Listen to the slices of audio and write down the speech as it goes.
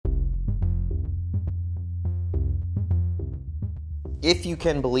If you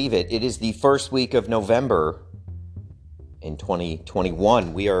can believe it, it is the first week of November in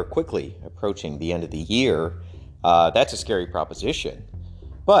 2021. We are quickly approaching the end of the year. That's a scary proposition.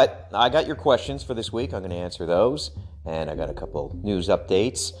 But I got your questions for this week. I'm going to answer those. And I got a couple news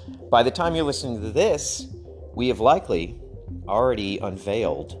updates. By the time you're listening to this, we have likely already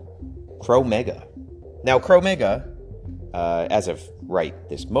unveiled Chromega. Now, Chromega, as of right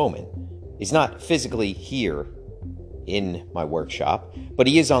this moment, is not physically here in my workshop, but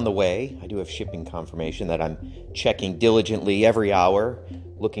he is on the way. I do have shipping confirmation that I'm checking diligently every hour,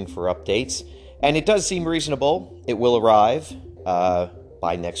 looking for updates. And it does seem reasonable. It will arrive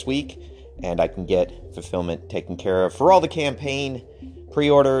by next week, and I can get fulfillment taken care of for all the campaign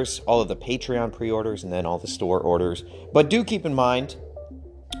pre-orders, all of the Patreon pre-orders, and then all the store orders. But do keep in mind,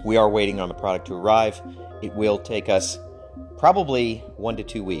 we are waiting on the product to arrive. It will take us probably 1 to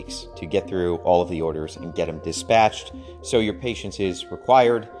 2 weeks to get through all of the orders and get them dispatched. So your patience is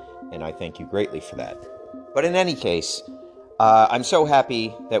required, and I thank you greatly for that. But in any case, I'm so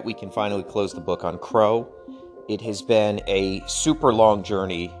happy that we can finally close the book on Crow. It has been a super long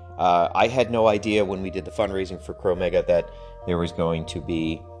journey. I had no idea when we did the fundraising for Chromega that there was going to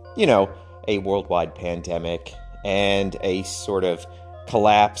be, a worldwide pandemic and a sort of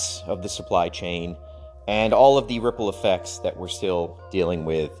collapse of the supply chain and all of the ripple effects that we're still dealing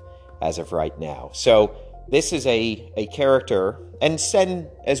with as of right now. So this is a character, and Sen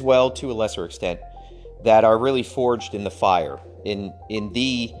as well to a lesser extent, that are really forged in the fire in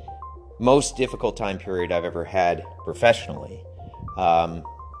the most difficult time period I've ever had professionally.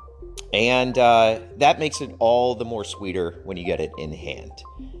 And that makes it all the more sweeter when you get it in hand.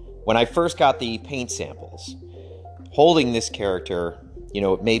 When I first got the paint samples, holding this character,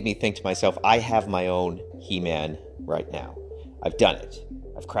 it made me think to myself, I have my own He-Man right now. I've done it.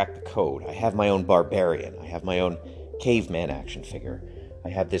 I've cracked the code. I have my own Barbarian. I have my own Caveman action figure. I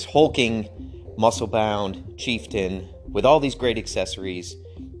have this hulking, muscle-bound chieftain with all these great accessories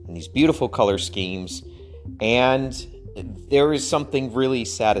and these beautiful color schemes, and there is something really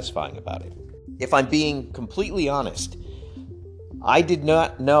satisfying about it. If I'm being completely honest, I did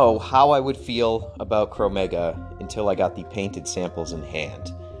not know how I would feel about Chromega until I got the painted samples in hand.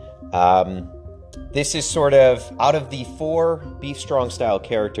 This is sort of, out of the 4 Beef Strong style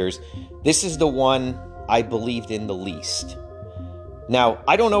characters, this is the one I believed in the least. Now,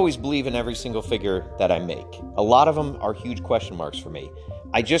 I don't always believe in every single figure that I make. A lot of them are huge question marks for me.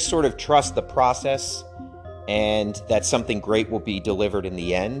 I just sort of trust the process and that something great will be delivered in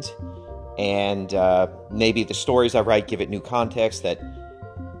the end. And maybe the stories I write give it new context that,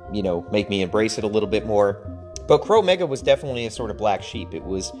 make me embrace it a little bit more. But Chromega was definitely a sort of black sheep. It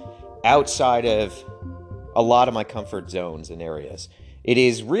was outside of a lot of my comfort zones and areas. It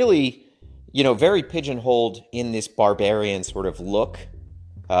is really, very pigeonholed in this barbarian sort of look.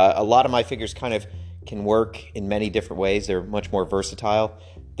 A lot of my figures kind of can work in many different ways. They're much more versatile.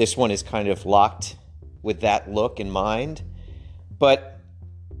 This one is kind of locked with that look in mind. But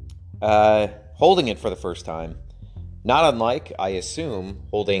holding it for the first time, not unlike, I assume,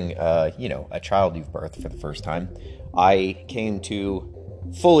 holding, a child you've birthed for the first time, I came to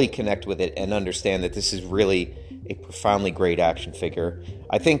fully connect with it and understand that this is really a profoundly great action figure.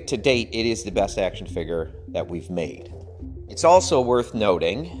 I think to date, it is the best action figure that we've made. It's also worth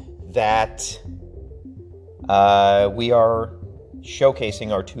noting that we are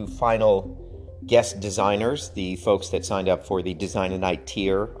showcasing our 2 final guest designers, the folks that signed up for the Design a Night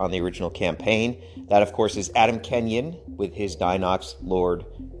tier on the original campaign. That, of course, is Adam Kenyon with his Dinox Lord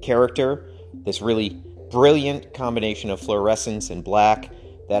character. This really brilliant combination of fluorescence and black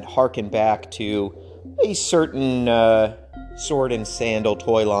that harken back to a certain sword and sandal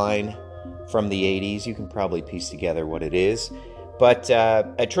toy line from the 80s. You can probably piece together what it is. But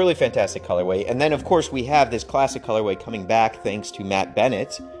a truly fantastic colorway. And then, of course, we have this classic colorway coming back thanks to Matt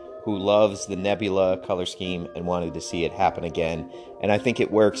Bennett, who loves the Nebula color scheme and wanted to see it happen again. And I think it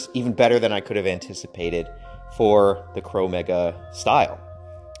works even better than I could have anticipated for the Chromega style.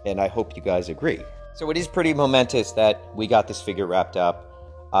 And I hope you guys agree. So it is pretty momentous that we got this figure wrapped up.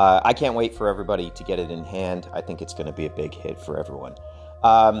 I can't wait for everybody to get it in hand. I think it's going to be a big hit for everyone.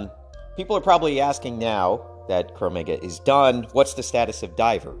 People are probably asking now that Chromega is done, what's the status of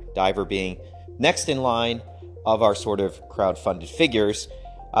Diver? Diver being next in line of our sort of crowdfunded figures.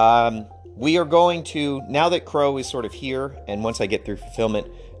 We are going to, now that Crow is sort of here, and once I get through fulfillment,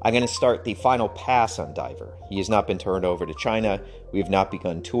 I'm going to start the final pass on Diver. He has not been turned over to China. We have not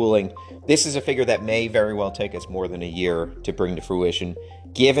begun tooling. This is a figure that may very well take us more than a year to bring to fruition,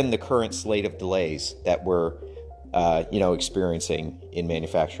 given the current slate of delays that we're, experiencing in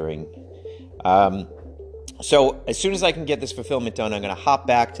manufacturing. So as soon as I can get this fulfillment done, I'm going to hop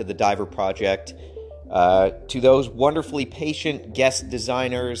back to the diver project. To those wonderfully patient guest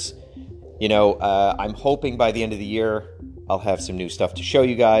designers, I'm hoping by the end of the year I'll have some new stuff to show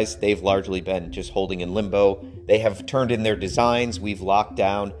you guys. They've largely been just holding in limbo. They have turned in their designs. We've locked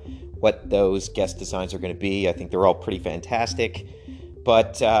down what those guest designs are going to be. I think they're all pretty fantastic.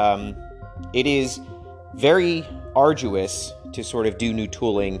 But it is very arduous to sort of do new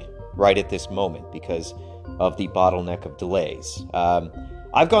tooling right at this moment because of the bottleneck of delays.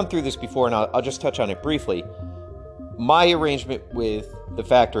 I've gone through this before, and I'll just touch on it briefly. My arrangement with the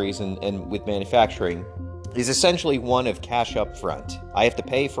factories and with manufacturing is essentially one of cash up front. I have to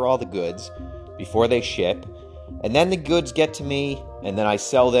pay for all the goods before they ship, and then the goods get to me, and then I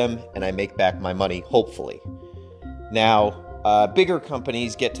sell them, and I make back my money, hopefully. Now, bigger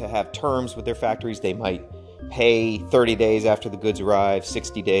companies get to have terms with their factories. They might pay 30 days after the goods arrive,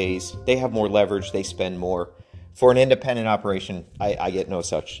 60 days. They have more leverage. They spend more. For an independent operation, I get no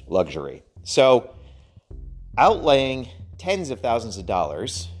such luxury. So outlaying tens of thousands of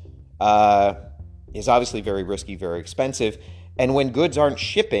dollars is obviously very risky, very expensive. And when goods aren't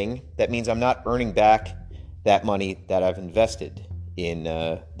shipping, that means I'm not earning back that money that I've invested in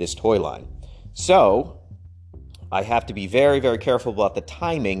this toy line. So I have to be very, very careful about the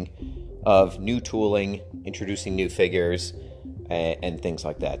timing of new tooling, introducing new figures, and things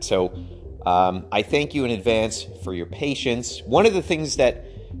like that. So I thank you in advance for your patience. One of the things that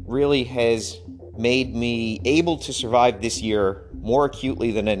really has made me able to survive this year more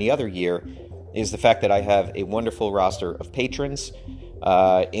acutely than any other year is the fact that I have a wonderful roster of patrons,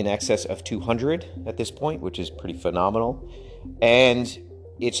 in excess of 200 at this point, which is pretty phenomenal. And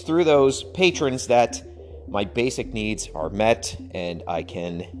it's through those patrons that my basic needs are met, and I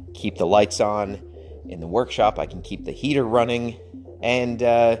can keep the lights on in the workshop, I can keep the heater running, and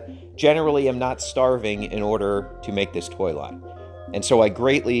generally am not starving in order to make this toy line. And so I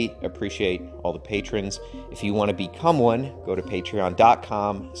greatly appreciate all the patrons. If you want to become one, go to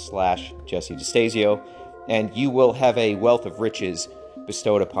patreon.com/Jesse DeStasio, and you will have a wealth of riches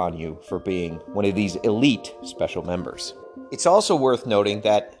bestowed upon you for being one of these elite special members. It's also worth noting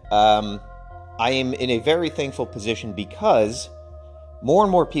that I am in a very thankful position because more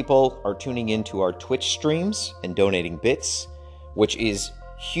and more people are tuning into our Twitch streams and donating bits, which is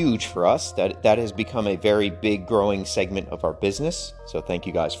huge for us. That has become a very big growing segment of our business. So thank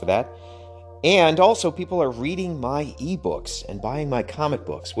you guys for that. And also people are reading my ebooks and buying my comic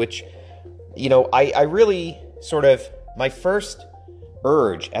books, which, I really sort of, my first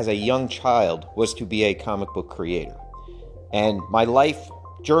urge as a young child was to be a comic book creator. And my life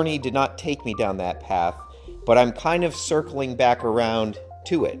journey did not take me down that path, but I'm kind of circling back around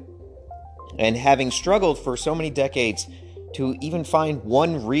to it. And having struggled for so many decades to even find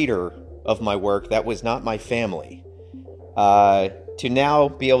one reader of my work that was not my family, to now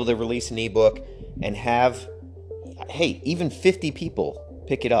be able to release an ebook and have, even 50 people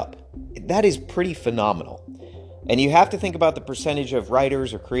pick it up. That is pretty phenomenal. And you have to think about the percentage of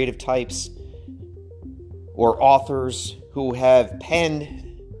writers or creative types or authors who have penned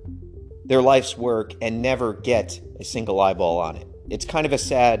their life's work and never get a single eyeball on it. It's kind of a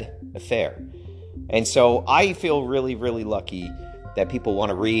sad affair. And so I feel really, really lucky that people want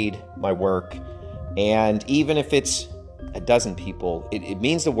to read my work. And even if it's a dozen people, it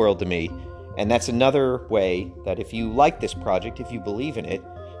means the world to me. And that's another way that if you like this project, if you believe in it,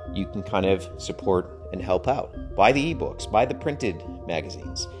 you can kind of support and help out. Buy the ebooks, buy the printed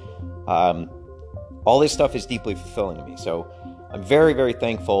magazines. All this stuff is deeply fulfilling to me. So I'm very, very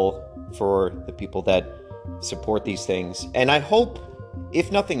thankful for the people that support these things. And I hope, if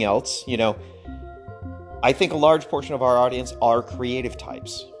nothing else, I think a large portion of our audience are creative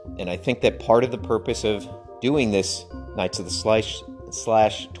types. And I think that part of the purpose of doing this Nights of the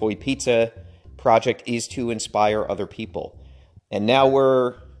Slash Toy Pizza project is to inspire other people. And now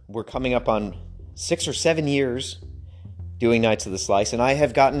we're coming up on 6 or 7 years doing Nights of the Slice, and I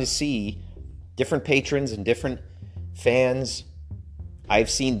have gotten to see different patrons and different fans. I've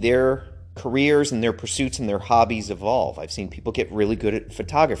seen their careers and their pursuits and their hobbies evolve. I've seen people get really good at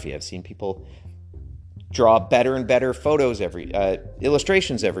photography. I've seen people draw better and better photos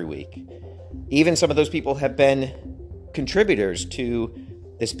illustrations every week. Even some of those people have been contributors to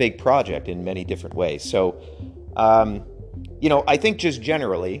this big project in many different ways. So, I think just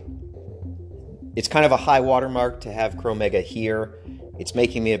generally, it's kind of a high watermark to have Chromega here. It's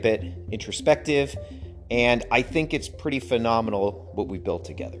making me a bit introspective, and I think it's pretty phenomenal what we built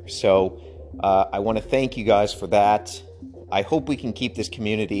together. So I want to thank you guys for that. I hope we can keep this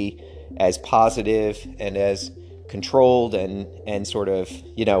community as positive and as controlled and sort of,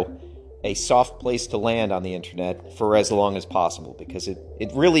 a soft place to land on the internet for as long as possible, because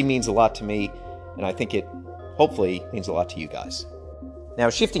it really means a lot to me, and I think it hopefully means a lot to you guys. Now,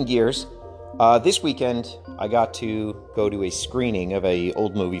 shifting gears, this weekend I got to go to a screening of an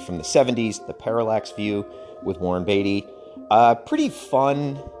old movie from the 70s, The Parallax View, with Warren Beatty. Pretty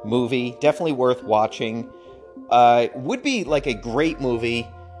fun movie, definitely worth watching. Would be like a great movie,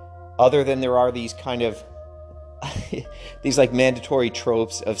 other than there are these kind of these like mandatory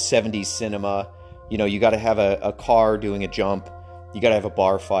tropes of 70s cinema. You know, you got to have a car doing a jump, you got to have a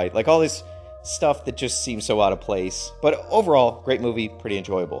bar fight, like all this stuff that just seems so out of place. But overall, great movie, pretty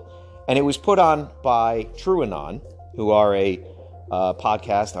enjoyable. And it was put on by Q&As, who are a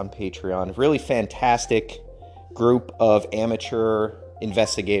podcast on Patreon. Really fantastic group of amateur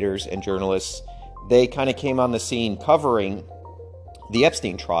investigators and journalists. They kind of came on the scene covering the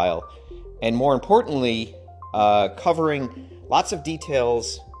Epstein trial, and more importantly, covering lots of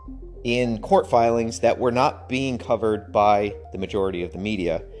details in court filings that were not being covered by the majority of the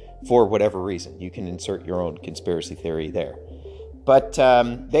media for whatever reason. You can insert your own conspiracy theory there. But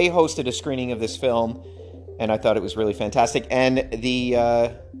they hosted a screening of this film, and I thought it was really fantastic. And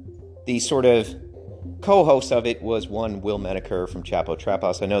the sort of co-host of it was one Will Menaker from Chapo Trap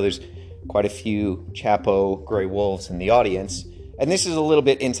House. I know there's quite a few Chapo Grey Wolves in the audience, and this is a little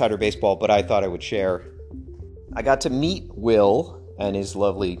bit insider baseball, but I thought I would share. I got to meet Will and his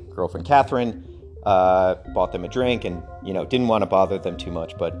lovely girlfriend Catherine. Bought them a drink, and didn't want to bother them too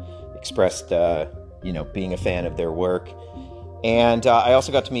much, but expressed being a fan of their work. And I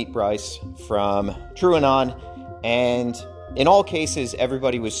also got to meet Bryce from Q&As, and in all cases,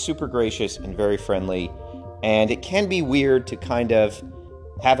 everybody was super gracious and very friendly. And it can be weird to kind of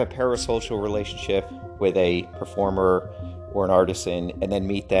have a parasocial relationship with a performer or an artisan and then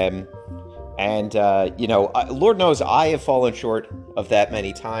meet them. And, Lord knows I have fallen short of that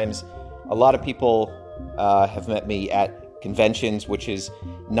many times. A lot of people have met me at conventions, which is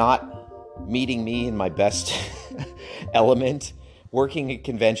not meeting me in my best element. Working at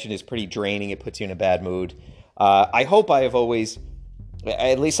convention is pretty draining. It puts you in a bad mood. I hope I have always,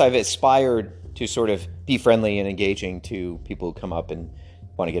 at least I've aspired to sort of be friendly and engaging to people who come up and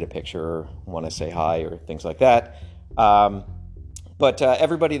want to get a picture or want to say hi or things like that. But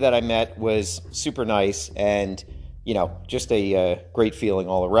everybody that I met was super nice, and just a great feeling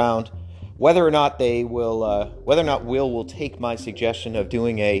all around. Whether or not Will will take my suggestion of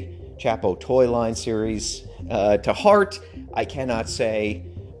doing a Chapo toy line series to heart, I cannot say,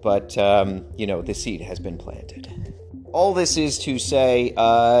 but the seed has been planted. All this is to say,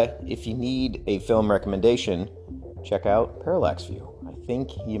 if you need a film recommendation, check out Parallax View. I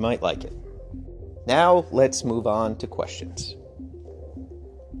think you might like it. Now let's move on to questions.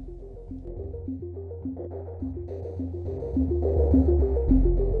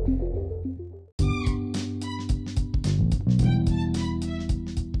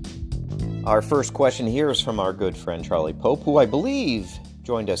 Our first question here is from our good friend Charlie Pope, who I believe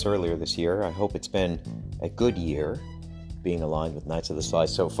joined us earlier this year. I hope it's been a good year being aligned with Knights of the Sly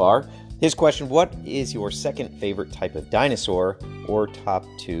so far. His question: what is your second favorite type of dinosaur, or top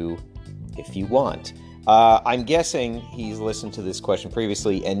two if you want? I'm guessing he's listened to this question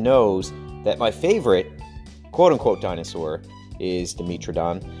previously and knows that my favorite quote-unquote dinosaur is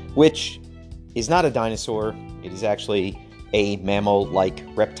Dimetrodon, which is not a dinosaur. It is actually a mammal-like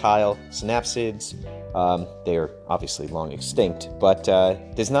reptile, synapsids. They are obviously long extinct, but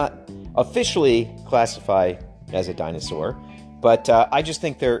does not officially classify as a dinosaur. But I just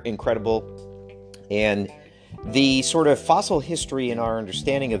think they're incredible, and the sort of fossil history and our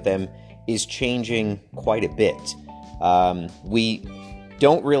understanding of them is changing quite a bit. We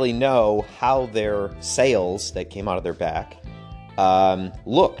don't really know how their sails that came out of their back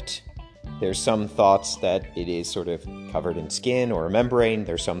looked. There's some thoughts that it is sort of covered in skin or a membrane.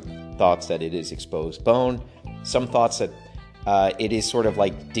 There's some thoughts that it is exposed bone. Some thoughts that it is sort of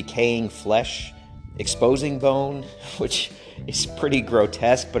like decaying flesh exposing bone, which is pretty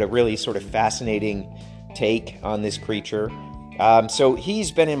grotesque, but a really sort of fascinating take on this creature. So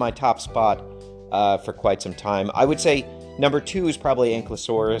he's been in my top spot for quite some time. I would say number 2 is probably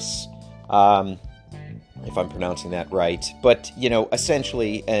Ankylosaurus, if I'm pronouncing that right. But,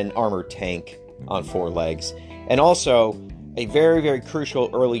 essentially an armored tank on 4 legs. And also a very, very crucial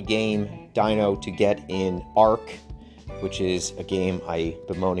early game dino to get in Ark, which is a game I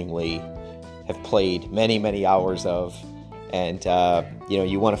bemoaningly have played many, many hours of. And,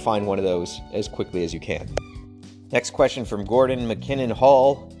 you want to find one of those as quickly as you can. Next question from Gordon McKinnon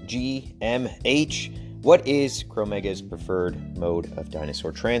Hall, GMH. What is Chromega's preferred mode of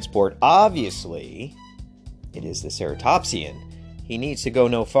dinosaur transport? Obviously, it is the ceratopsian. he needs to go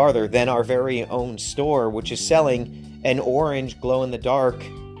no farther than our very own store, which is selling an orange glow-in-the-dark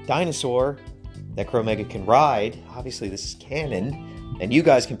dinosaur that Chromega can ride. Obviously, this is canon, and you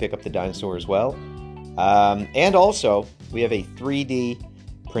guys can pick up the dinosaur as well. And also, we have a 3D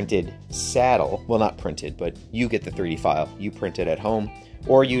printed saddle. Well, not printed, but you get the 3D file. You print it at home,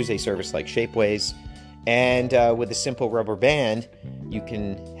 or use a service like Shapeways. And with a simple rubber band, you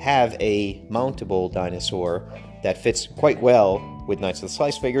can have a mountable dinosaur that fits quite well with Knights of the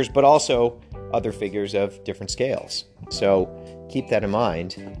Slice figures, but also other figures of different scales. So keep that in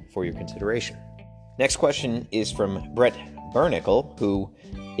mind for your consideration. Next question is from Brett Bernickel, who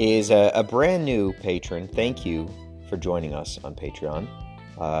is a brand new patron. Thank you for joining us on Patreon.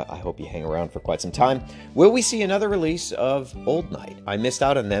 I hope you hang around for quite some time. Will we see another release of Old Knight? I missed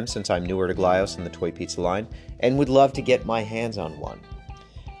out on them since I'm newer to Glios and the Toy Pizza line, and would love to get my hands on one.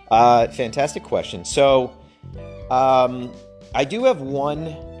 Fantastic question. So, I do have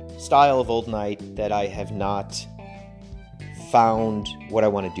one style of Old Knight that I have not found what I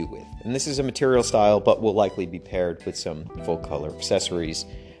want to do with. And this is a material style, but will likely be paired with some full-color accessories.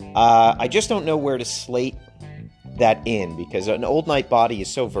 I just don't know where to slate that in, because an Old Knight body is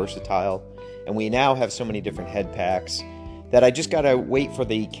so versatile, and we now have so many different head packs that I just gotta wait for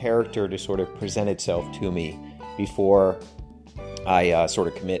the character to sort of present itself to me before I sort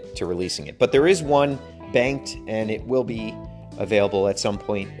of commit to releasing it. But there is one banked, and it will be available at some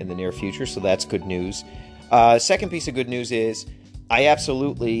point in the near future, so that's good news. Second piece of good news is I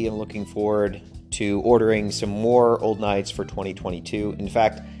absolutely am looking forward to ordering some more Old Knights for 2022. In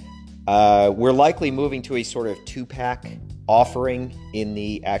fact, we're likely moving to a sort of 2-pack offering in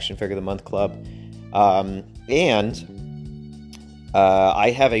the Action Figure of the Month Club. And I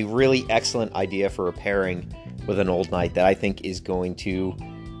have a really excellent idea for a pairing with an Old Knight that I think is going to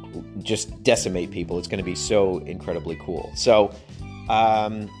just decimate people. It's going to be so incredibly cool. So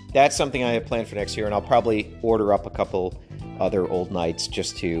that's something I have planned for next year, and I'll probably order up a couple other Old Knights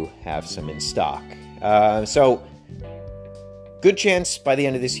just to have some in stock. So good chance by the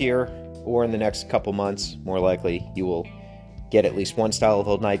end of this year, or in the next couple months, more likely, you will get at least one style of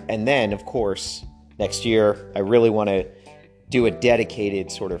Old Knight. And then, of course, next year, I really want to do a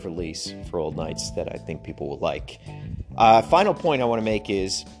dedicated sort of release for Old Knights that I think people will like. Final point I want to make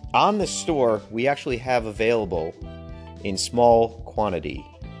is, on the store, we actually have available, in small quantity,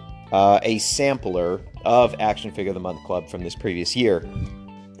 a sampler of Action Figure of the Month Club from this previous year.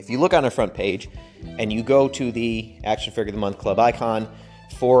 If you look on our front page, and you go to the Action Figure of the Month Club icon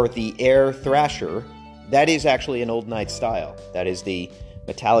for the Air Thrasher, that is actually an Old Knight style. That is the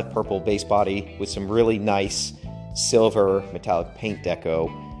metallic purple base body with some really nice silver metallic paint deco.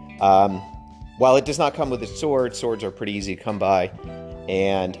 While it does not come with a sword, swords are pretty easy to come by,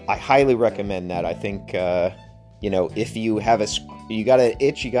 and I highly recommend that. I think, if you have you got an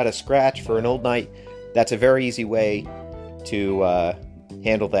itch, you got a scratch for an Old Knight, that's a very easy way to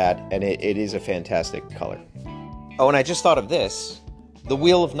handle that, and it is a fantastic color. Oh, and I just thought of this. The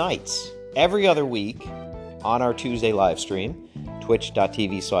Wheel of Knights. Every other week on our Tuesday live stream,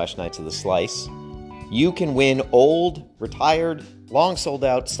 twitch.tv/Knights of the Slice, you can win old, retired, long sold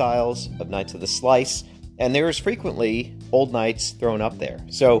out styles of Knights of the Slice, and there is frequently Old Knights thrown up there.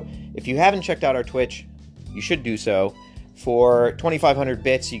 So if you haven't checked out our Twitch, you should do so. For 2,500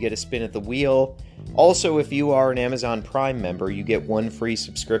 bits, you get a spin at the wheel. Also, if you are an Amazon Prime member, you get one free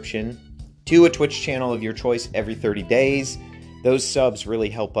subscription to a Twitch channel of your choice every 30 days. Those subs really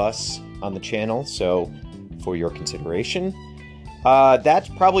help us on the channel, so for your consideration. That's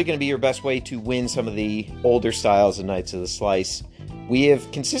probably going to be your best way to win some of the older styles of Knights of the Slice. We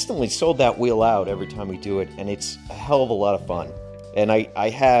have consistently sold that wheel out every time we do it, and it's a hell of a lot of fun. And I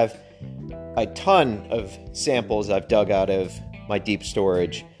have a ton of samples I've dug out of my deep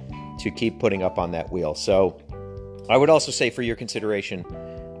storage to keep putting up on that wheel. So I would also say, for your consideration,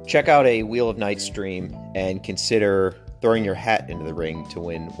 check out a Wheel of Knights stream and consider throwing your hat into the ring to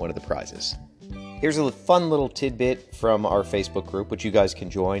win one of the prizes. Here's a fun little tidbit from our Facebook group, which you guys can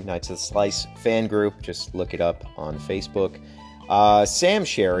join, Knights of the Slice fan group. Just look it up on Facebook. Sam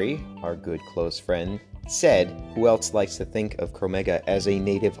Sherry, our good close friend, said, who else likes to think of Chromega as a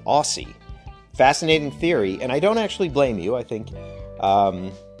native Aussie? Fascinating theory, and I don't actually blame you. I think,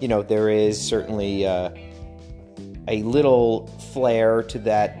 there is certainly a little flair to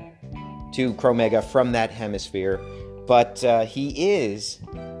that, to Chromega from that hemisphere, but he is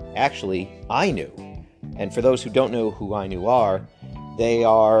actually Ainu. And for those who don't know who Ainu are, they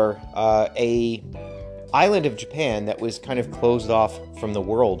are a island of Japan that was kind of closed off from the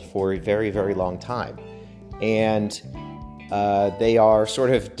world for a very, very long time. And they are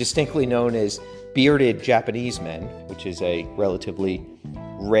sort of distinctly known as bearded Japanese men, which is a relatively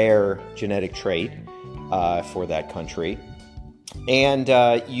rare genetic trait for that country. And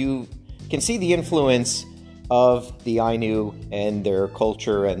you can see the influence of the Ainu and their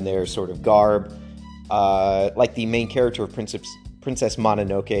culture and their sort of garb. Like the main character of Princess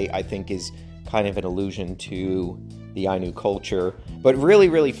Mononoke, I think, is kind of an allusion to the Ainu culture. But really,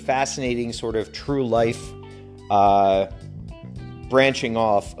 really fascinating sort of true life branching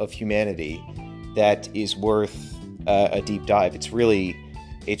off of humanity that is worth a deep dive.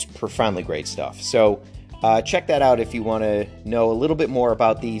 It's profoundly great stuff. So check that out if you want to know a little bit more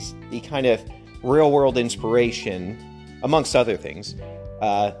about the kind of real-world inspiration, amongst other things,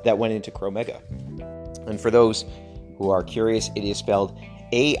 that went into Chromega. And for those who are curious, it is spelled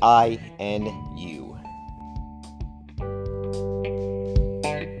AINU.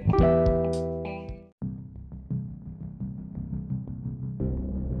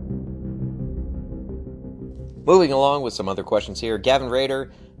 Moving along with some other questions here. Gavin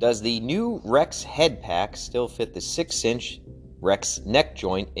Rader, does the new Rex head pack still fit the 6-inch Rex neck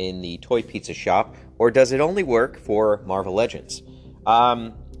joint in the toy pizza shop, or does it only work for Marvel Legends?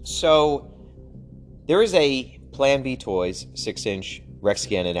 So there is a Plan B Toys 6-inch Rex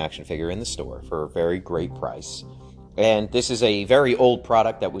Gannon action figure in the store for a very great price. And this is a very old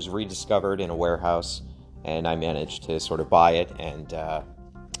product that was rediscovered in a warehouse, and I managed to sort of buy it, and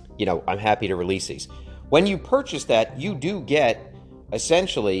I'm happy to release these. When you purchase that, you do get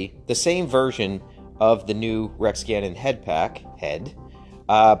essentially the same version of the new Rex Gannon head,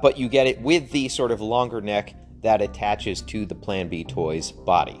 but you get it with the sort of longer neck that attaches to the Plan B Toys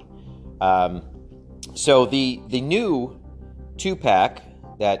body. So the new 2-pack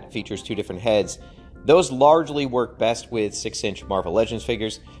that features 2 different heads, those largely work best with 6-inch Marvel Legends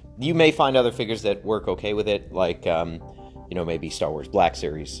figures. You may find other figures that work okay with it, like maybe Star Wars Black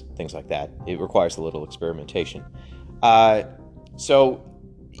Series, things like that. It requires a little experimentation. So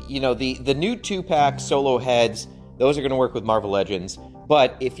the new 2-pack solo heads, those are going to work with Marvel Legends.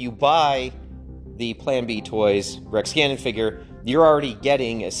 But if you buy the Plan B Toys Rex Gannon figure, you're already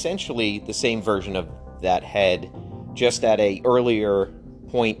getting essentially the same version of that head, just at a earlier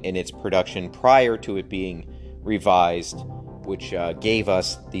point in its production prior to it being revised, which gave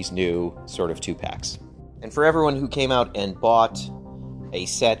us these new sort of 2-packs. And for everyone who came out and bought a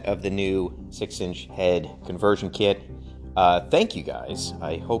set of the new 6-inch head conversion kit, thank you guys.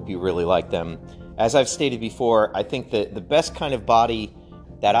 I hope you really like them. As I've stated before, I think that the best kind of body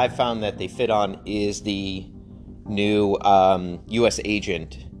that I've found that they fit on is the new U.S.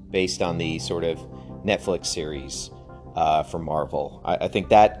 Agent, based on the sort of Netflix series for Marvel. I think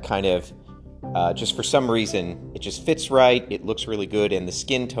that kind of, just for some reason, it just fits right, it looks really good, and the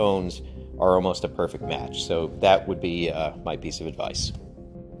skin tones are almost a perfect match. So that would be my piece of advice.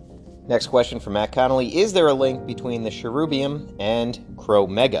 Next question from Matt Connolly. Is there a link between the Cherubium and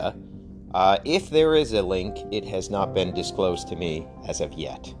Chromega? If there is a link, it has not been disclosed to me as of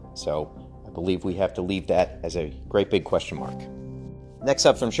yet. So I believe we have to leave that as a great big question mark. Next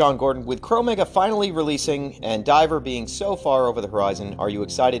up from Sean Gordon. With Chromega finally releasing and Diver being so far over the horizon, are you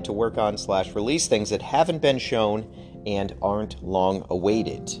excited to work on / release things that haven't been shown and aren't long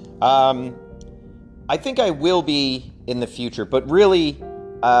awaited? I think I will be in the future, but really,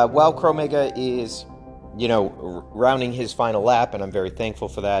 while Chromega is, rounding his final lap, and I'm very thankful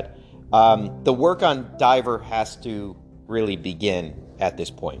for that, the work on Diver has to really begin at this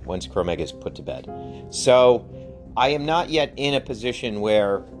point, once Chromega is put to bed. So I am not yet in a position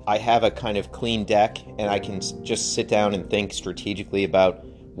where I have a kind of clean deck, and I can just sit down and think strategically about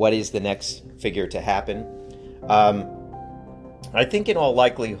what is the next figure to happen. I think in all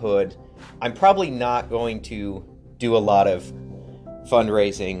likelihood, I'm probably not going to do a lot of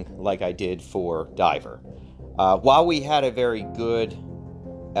fundraising like I did for Diver. While we had a very good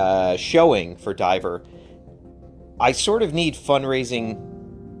showing for Diver, I sort of need fundraising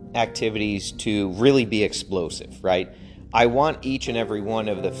activities to really be explosive, right? I want each and every one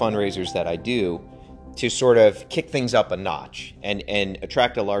of the fundraisers that I do to sort of kick things up a notch and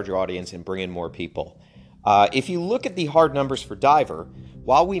attract a larger audience and bring in more people. If you look at the hard numbers for Diver,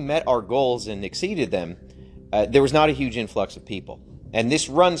 while we met our goals and exceeded them, there was not a huge influx of people. And this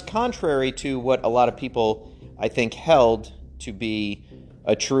runs contrary to what a lot of people, I think, held to be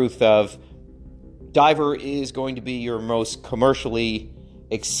a truth of Diver is going to be your most commercially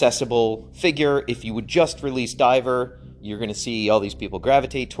accessible figure. If you would just release Diver, you're going to see all these people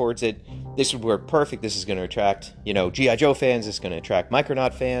gravitate towards it. This would work perfect. This is going to attract, G.I. Joe fans. It's going to attract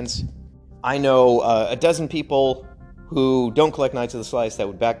Micronaut fans. I know a dozen people who don't collect Knights of the Slice that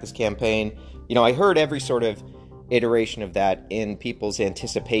would back this campaign. I heard every sort of iteration of that in people's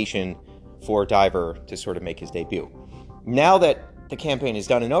anticipation for Diver to sort of make his debut. Now that the campaign is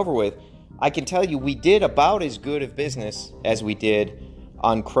done and over with, I can tell you we did about as good of business as we did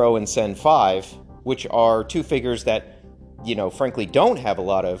on Crow and Sen 5, which are two figures that, frankly don't have a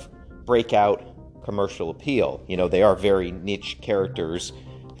lot of breakout commercial appeal. They are very niche characters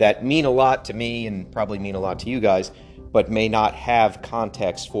that mean a lot to me and probably mean a lot to you guys, but may not have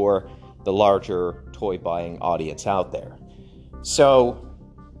context for the larger toy buying audience out there. So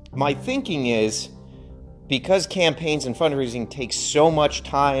my thinking is, because campaigns and fundraising take so much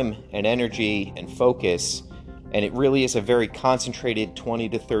time and energy and focus, and it really is a very concentrated 20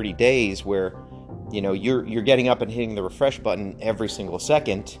 to 30 days where you're getting up and hitting the refresh button every single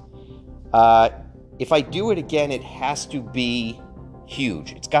second, if I do it again, it has to be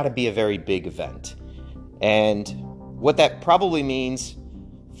huge. It's got to be a very big event. And what that probably means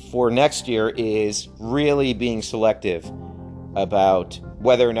for next year is really being selective about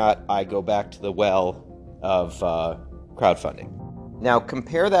whether or not I go back to the well of crowdfunding. Now,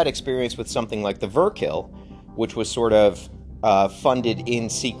 compare that experience with something like the Verkill, which was sort of funded in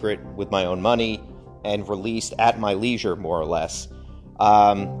secret with my own money and released at my leisure, more or less.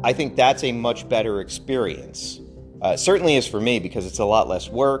 I think that's a much better experience. Certainly is for me, because it's a lot less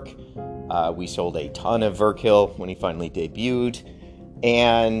work. We sold a ton of Verkill when he finally debuted.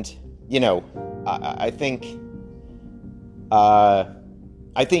 And, I think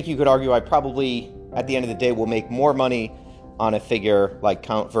you could argue I probably, at the end of the day, will make more money on a figure like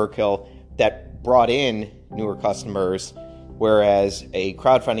Count Verkill that brought in newer customers, whereas a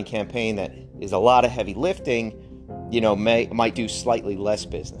crowdfunding campaign that is a lot of heavy lifting, might do slightly less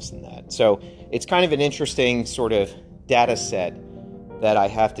business than that. So it's kind of an interesting sort of data set that I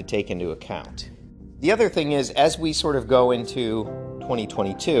have to take into account. The other thing is, as we sort of go into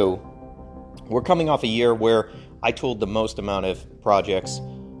 2022, we're coming off a year where I tooled the most amount of projects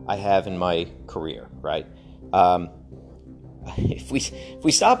I have in my career, right? If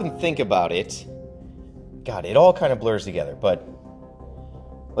we stop and think about it, God, it all kind of blurs together, but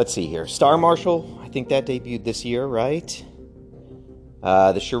let's see here. Star Marshal, I think that debuted this year, right?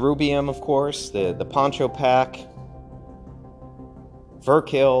 The Cherubium, of course, the Poncho Pack,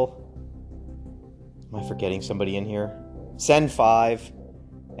 Verkill. Am I forgetting somebody in here? Sen 5,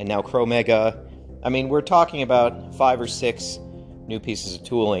 and now Crow Mega. I mean, we're talking about 5 or 6 new pieces of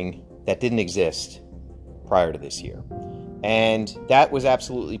tooling that didn't exist prior to this year. And that was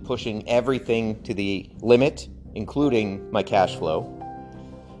absolutely pushing everything to the limit, including my cash flow.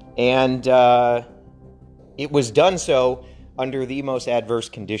 And it was done so under the most adverse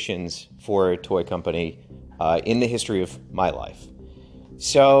conditions for a toy company in the history of my life.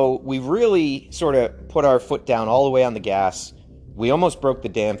 So we really sort of put our foot down all the way on the gas. We almost broke the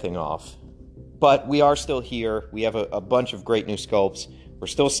damn thing off. But we are still here. We have a bunch of great new sculpts. We're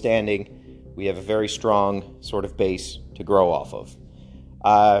still standing. We have a very strong sort of base to grow off of.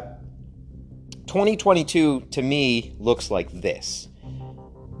 2022, to me, looks like this.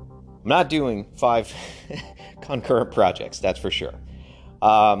 I'm not doing 5 concurrent projects, that's for sure.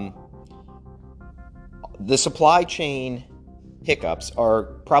 The supply chain hiccups are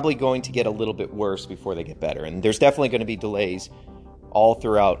probably going to get a little bit worse before they get better. And there's definitely going to be delays all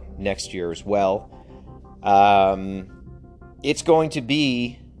throughout next year as well. It's going to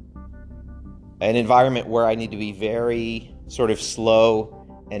be an environment where I need to be very sort of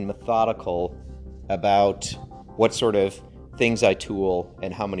slow and methodical about what sort of things I tool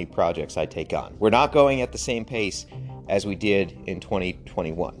and how many projects I take on. We're not going at the same pace as we did in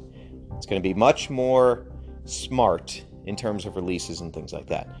 2021. It's going to be much more smart in terms of releases and things like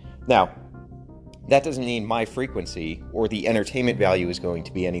that. Now, that doesn't mean my frequency or the entertainment value is going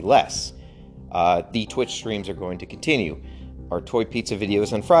to be any less. The Twitch streams are going to continue. Our Toy Pizza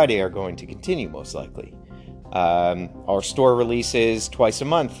videos on Friday are going to continue, most likely. Our store releases twice a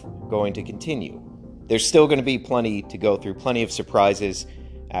month are going to continue. There's still going to be plenty to go through, plenty of surprises,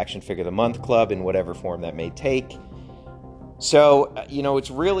 Action Figure of the Month Club in whatever form that may take. So,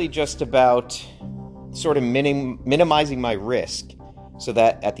 it's really just about sort of minimizing my risk so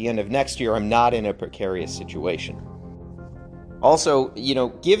that at the end of next year, I'm not in a precarious situation. Also,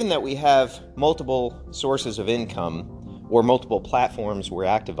 given that we have multiple sources of income or multiple platforms we're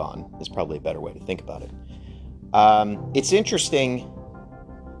active on, is probably a better way to think about it. It's interesting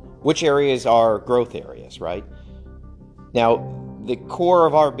which areas are growth areas, right? Now, the core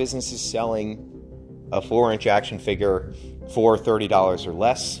of our business is selling a 4-inch action figure for $30 or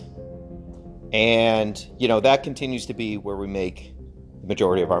less. And, that continues to be where we make the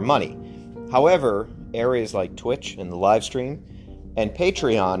majority of our money. However, areas like Twitch and the live stream and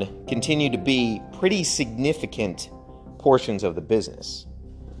Patreon continue to be pretty significant portions of the business.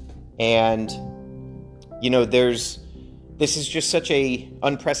 And, this is just such a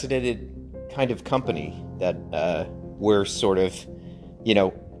unprecedented kind of company that we're sort of,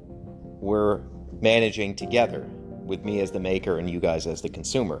 we're managing together, with me as the maker and you guys as the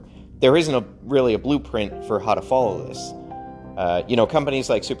consumer. There isn't really a blueprint for how to follow this. Companies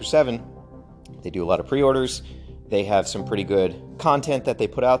like Super 7, they do a lot of pre-orders. They have some pretty good content that they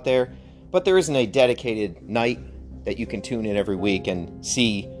put out there, but there isn't a dedicated night that you can tune in every week and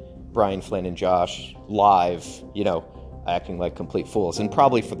see Brian, Flynn, and Josh live, acting like complete fools, and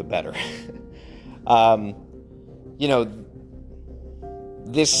probably for the better.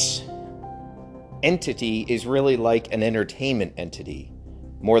 This entity is really like an entertainment entity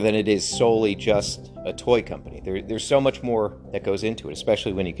more than it is solely just a toy company. There's so much more that goes into it,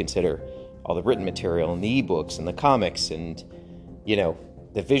 especially when you consider all the written material and the ebooks and the comics and,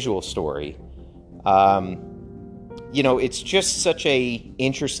 the visual story. It's just such a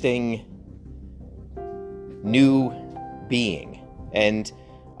interesting new being. And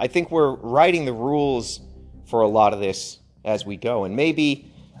I think we're writing the rules for a lot of this as we go. And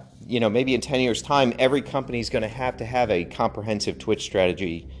maybe in 10 years' time, every company is going to have a comprehensive Twitch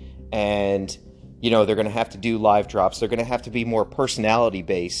strategy. And, they're going to have to do live drops. They're going to have to be more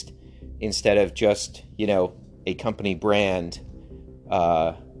personality-based instead of just, a company brand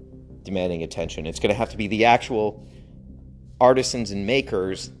demanding attention. It's going to have to be the actual artisans and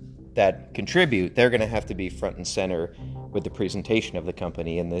makers that contribute. They're going to have to be front and center with the presentation of the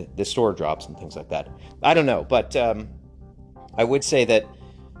company and the store drops and things like that. I don't know, but I would say that,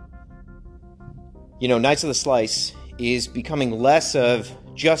 Knights of the Slice is becoming less of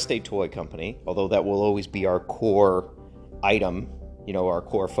just a toy company, although that will always be our core item, our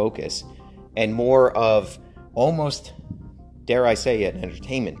core focus, and more of almost, dare I say, an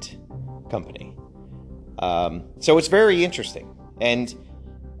entertainment company. So it's very interesting. And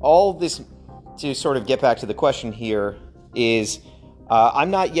all this, to sort of get back to the question here, is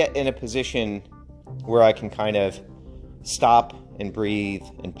I'm not yet in a position where I can kind of stop and breathe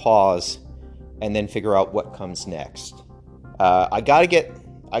and pause and then figure out what comes next. I gotta get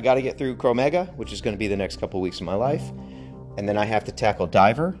through Chromega, which is going to be the next couple of weeks of my life, and then I have to tackle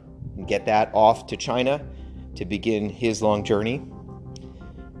Diver and get that off to China to begin his long journey.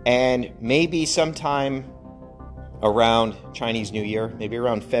 And maybe sometime around Chinese New Year, maybe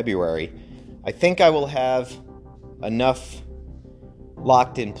around February, I think I will have enough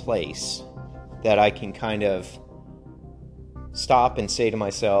locked in place that I can kind of stop and say to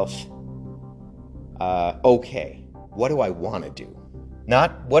myself, okay, what do I want to do?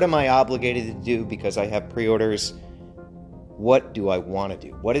 Not what am I obligated to do because I have pre-orders. What do I want to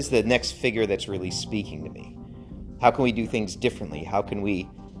do? What is the next figure that's really speaking to me? How can we do things differently? How can we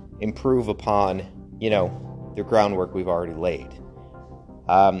improve upon, the groundwork we've already laid?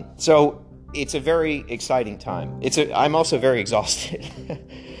 So it's a very exciting time. I'm also very exhausted.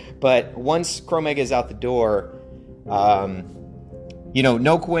 But once Chromega is out the door,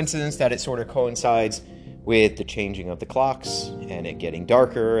 no coincidence that it sort of coincides with the changing of the clocks and it getting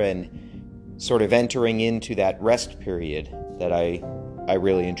darker and sort of entering into that rest period that I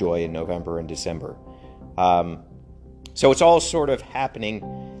really enjoy in November and December. So it's all sort of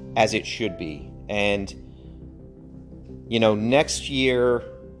happening as it should be. And, next year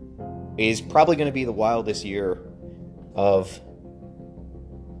is probably going to be the wildest year of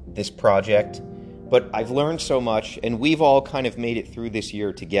this project. But I've learned so much, and we've all kind of made it through this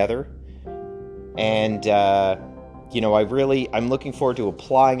year together. And, I'm looking forward to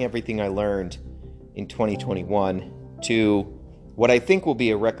applying everything I learned in 2021 to what I think will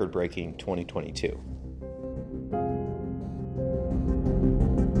be a record-breaking 2022.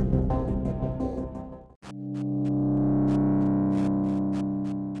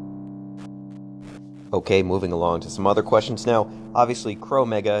 Okay, moving along to some other questions now. Obviously,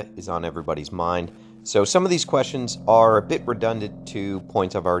 Chromega is on everybody's mind. So some of these questions are a bit redundant to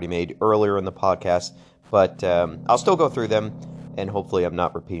points I've already made earlier in the podcast, but I'll still go through them, and hopefully I'm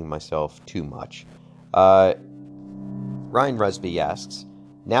not repeating myself too much. Ryan Rusby asks,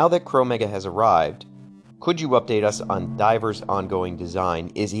 now that Chromega has arrived, could you update us on Diver's ongoing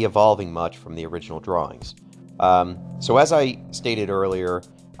design? Is he evolving much from the original drawings? So as I stated earlier,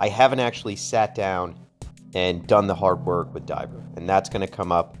 I haven't actually sat down and done the hard work with Diver, and that's going to come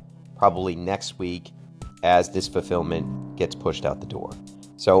up probably next week as this fulfillment gets pushed out the door.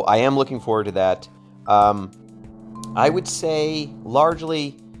 So I am looking forward to that. I would say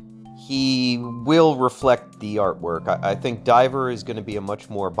largely he will reflect the artwork. I think Diver is going to be a much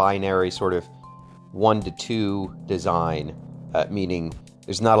more binary sort of 1 to 2 design, meaning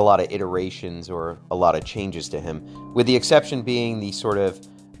there's not a lot of iterations or a lot of changes to him, with the exception being the sort of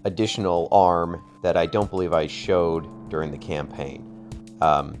additional arm that I don't believe I showed during the campaign.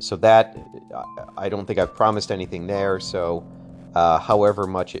 So that, I don't think I've promised anything there, so however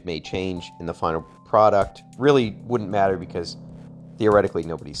much it may change in the final product really wouldn't matter because theoretically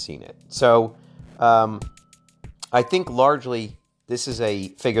nobody's seen it. So I think largely this is a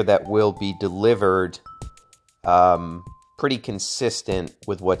figure that will be delivered pretty consistent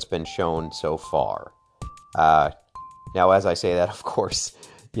with what's been shown so far. Now, as I say that, of course,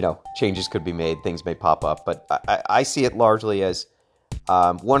 changes could be made, things may pop up, but I see it largely as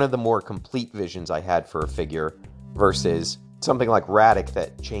one of the more complete visions I had for a figure versus something like Radic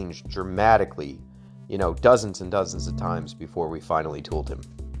that changed dramatically, dozens and dozens of times before we finally tooled him.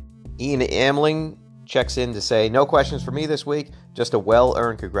 Ian Amling checks in to say, no questions for me this week, just a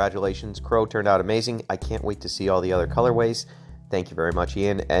well-earned congratulations. Crow turned out amazing. I can't wait to see all the other colorways. Thank you very much,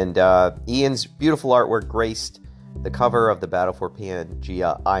 Ian. And Ian's beautiful artwork graced the cover of the Battle for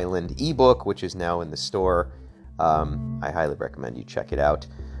Pangea Island ebook, which is now in the store. I highly recommend you check it out.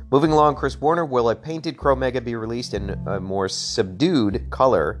 Moving along, Chris Warner, will a painted Crow Mega be released in a more subdued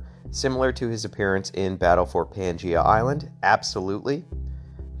color, similar to his appearance in Battle for Pangea Island? Absolutely.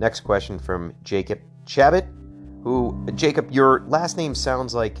 Next question from Jacob Chabot, Jacob, your last name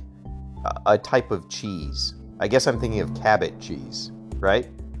sounds like a type of cheese. I guess I'm thinking of Cabot cheese, right?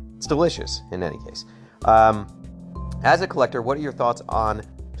 It's delicious, in any case. As a collector, what are your thoughts on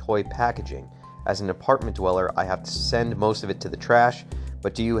toy packaging? As an apartment dweller, I have to send most of it to the trash,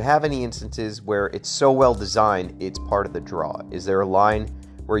 but do you have any instances where it's so well designed, it's part of the draw? Is there a line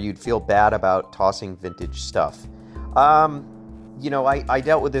where you'd feel bad about tossing vintage stuff? I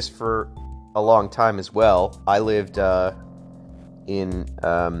dealt with this for a long time as well. I lived in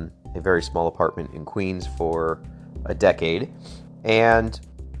a very small apartment in Queens for a decade, and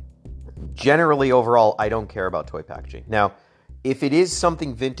generally overall, I don't care about toy packaging. Now, if it is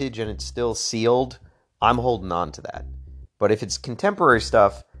something vintage and it's still sealed, I'm holding on to that. But if it's contemporary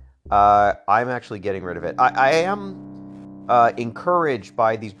stuff, I'm actually getting rid of it. I am encouraged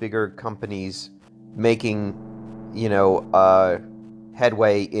by these bigger companies making,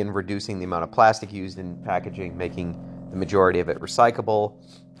 headway in reducing the amount of plastic used in packaging, making the majority of it recyclable.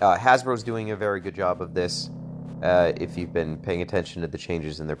 Hasbro's doing a very good job of this. If you've been paying attention to the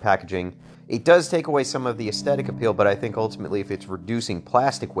changes in their packaging, it does take away some of the aesthetic appeal, but I think ultimately if it's reducing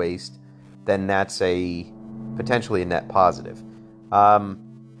plastic waste, then that's potentially a net positive.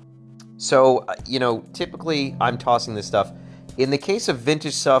 Typically I'm tossing this stuff. In the case of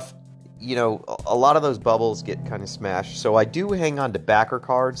vintage stuff, a lot of those bubbles get kind of smashed. So I do hang on to backer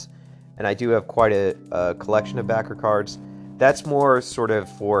cards, and I do have quite a collection of backer cards. That's more sort of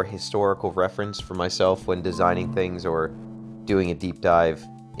for historical reference for myself when designing things or doing a deep dive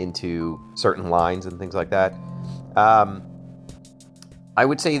into certain lines and things like that. I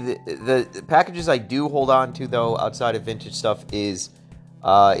would say the packages I do hold on to, though, outside of vintage stuff is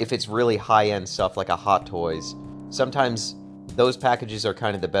if it's really high-end stuff like a Hot Toys. Sometimes those packages are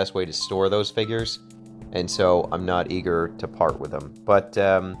kind of the best way to store those figures, and so I'm not eager to part with them. But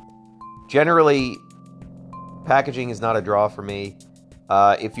generally, packaging is not a draw for me.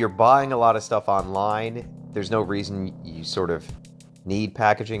 If you're buying a lot of stuff online, there's no reason you sort of need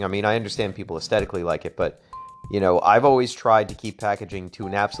packaging. I mean, I understand people aesthetically like it, but, I've always tried to keep packaging to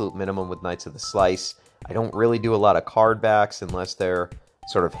an absolute minimum with Knights of the Slice. I don't really do a lot of card backs unless they're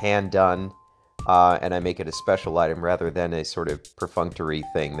sort of hand-done, and I make it a special item rather than a sort of perfunctory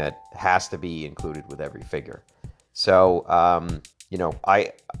thing that has to be included with every figure. So,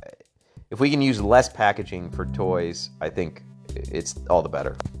 if we can use less packaging for toys, I think it's all the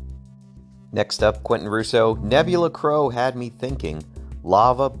better. Next up, Quentin Russo. Nebula Crow had me thinking,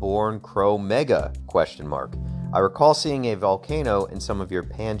 Lava-born Crow Mega? ? I recall seeing a volcano in some of your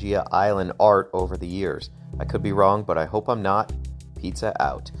Pangea Island art over the years. I could be wrong, but I hope I'm not. Pizza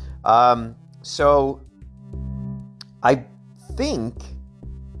out. So, I think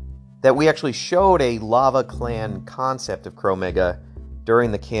that we actually showed a Lava Clan concept of Crow Mega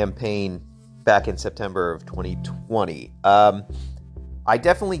during the campaign back in September of 2020. I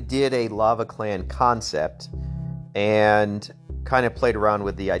definitely did a Lava Clan concept and kind of played around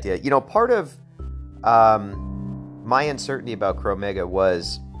with the idea. Part of my uncertainty about Crow Mega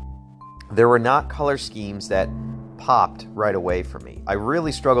was there were not color schemes that popped right away for me. I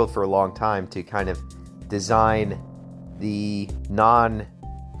really struggled for a long time to kind of design the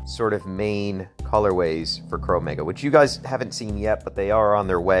sort of main colorways for Crow Mega, which you guys haven't seen yet, but they are on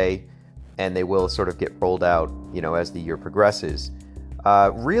their way, and they will sort of get rolled out, as the year progresses.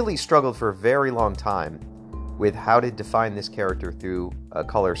 Really struggled for a very long time with how to define this character through a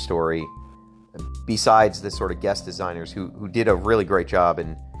color story, besides the sort of guest designers who did a really great job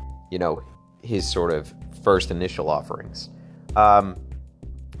in his sort of first initial offerings.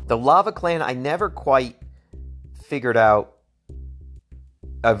 The Lava Clan, I never quite figured out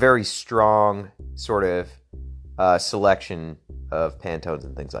a very strong sort of selection of Pantones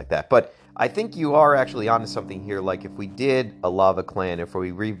and things like that. But I think you are actually onto something here. Like, if we did a Lava Clan, if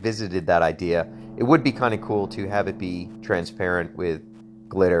we revisited that idea, it would be kind of cool to have it be transparent with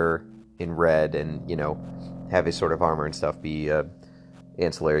glitter in red and, have his sort of armor and stuff be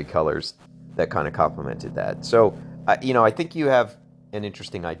ancillary colors that kind of complemented that. So, I think you have an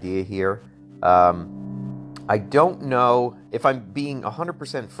interesting idea here. I don't know, if I'm being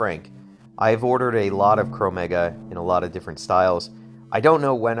 100% frank, I've ordered a lot of Chromega in a lot of different styles. I don't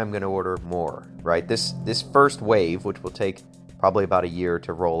know when I'm going to order more, right? This first wave, which will take probably about a year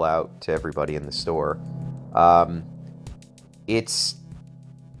to roll out to everybody in the store, it's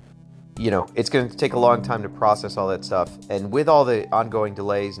going to take a long time to process all that stuff. And with all the ongoing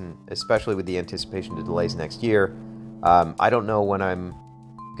delays, and especially with the anticipation of delays next year, I don't know when I'm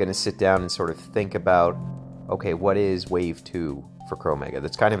going to sit down and sort of think about, okay, what is Wave 2 for Chromega?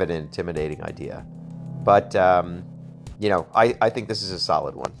 That's kind of an intimidating idea. But, I think this is a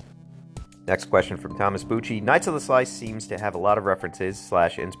solid one. Next question from Thomas Bucci. Knights of the Slice seems to have a lot of references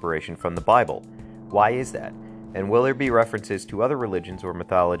 / inspiration from the Bible. Why is that? And will there be references to other religions or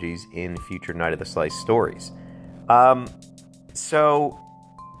mythologies in future Knight of the Slice stories? So,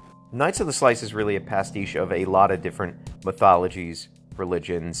 Knights of the Slice is really a pastiche of a lot of different mythologies,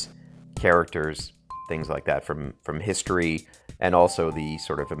 religions, characters, things like that from history and also the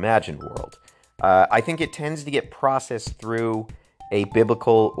sort of imagined world. I think it tends to get processed through a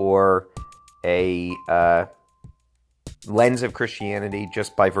biblical or a lens of Christianity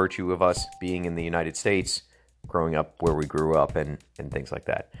just by virtue of us being in the United States, growing up where we grew up and things like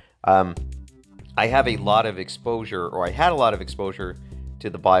that. I have a lot of exposure, or I had a lot of exposure to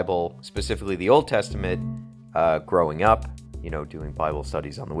the Bible, specifically the Old Testament, growing up, doing Bible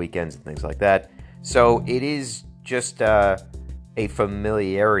studies on the weekends and things like that. So it is just a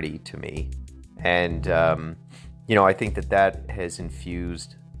familiarity to me. And, I think that has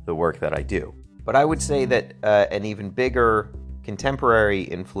infused the work that I do. But I would say that an even bigger contemporary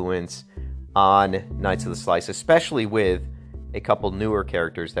influence on Knights of the Slice, especially with a couple newer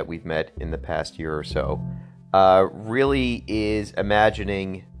characters that we've met in the past year or so, really is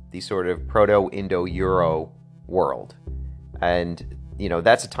imagining the sort of Proto-Indo-Euro world. And,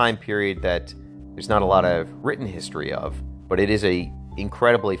 that's a time period that there's not a lot of written history of, but it is a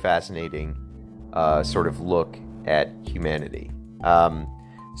incredibly fascinating sort of look at humanity.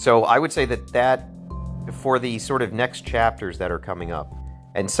 So I would say that for the sort of next chapters that are coming up,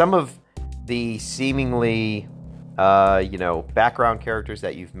 and some of the seemingly, background characters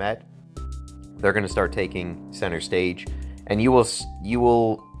that you've met, they're going to start taking center stage, and you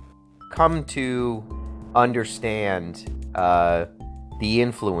will come to understand the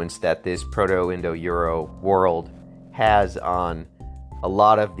influence that this Proto-Indo-Euro world has on a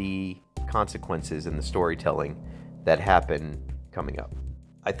lot of the consequences in the storytelling that happen coming up.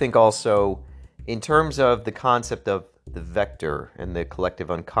 I think also, in terms of the concept of the vector and the collective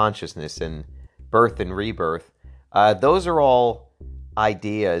unconsciousness and birth and rebirth, those are all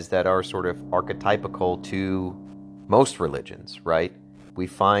ideas that are sort of archetypical to most religions, right? We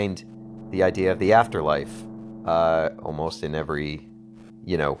find the idea of the afterlife almost in every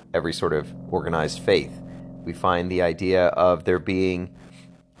sort of organized faith. We find the idea of there being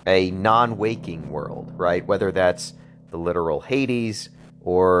a non-waking world, right? Whether that's the literal Hades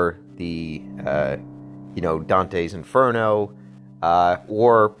or the, Dante's Inferno,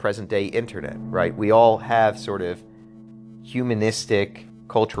 or present-day internet, right? We all have sort of humanistic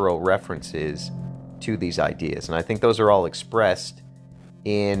cultural references to these ideas, and I think those are all expressed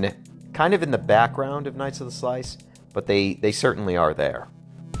in kind of in the background of Knights of the Slice, but they certainly are there.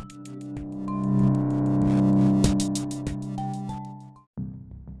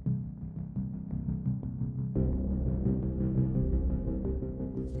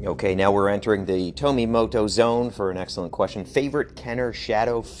 Okay, now we're entering the Tomimoto zone for an excellent question. Favorite Kenner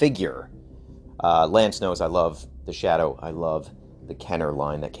Shadow figure? Lance knows I love the Shadow. I love the Kenner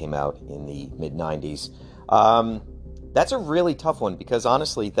line that came out in the mid-90s. That's a really tough one because,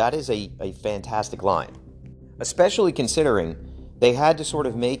 honestly, that is a fantastic line. Especially considering they had to sort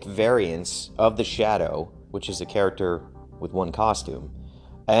of make variants of the Shadow, which is a character with one costume,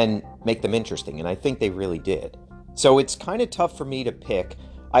 and make them interesting, and I think they really did. So it's kind of tough for me to pick.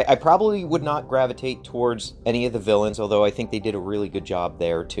 I probably would not gravitate towards any of the villains, although I think they did a really good job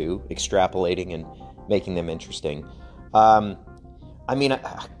there, too, extrapolating and making them interesting. I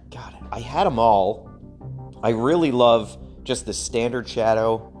had them all. I really love just the standard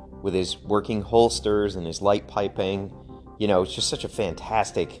Shadow, with his working holsters and his light piping. You know, it's just such a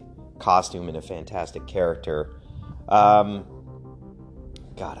fantastic costume and a fantastic character. God,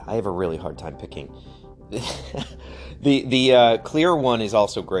 I have a really hard time picking. The clear one is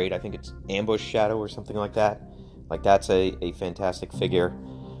also great. I think it's Ambush Shadow or something like that. Like, that's a fantastic figure.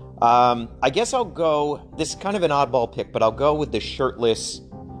 I guess I'll go, this is kind of an oddball pick, but I'll go with the shirtless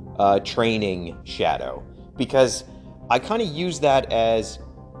training Shadow, because I kind of use that as,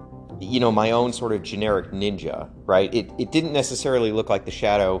 you know, my own sort of generic ninja, right? It didn't necessarily look like the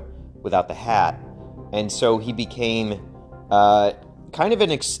Shadow without the hat, and so he became kind of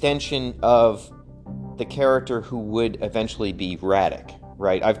an extension of the character who would eventually be Radek,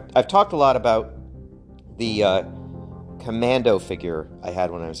 right? I've talked a lot about the Commando figure I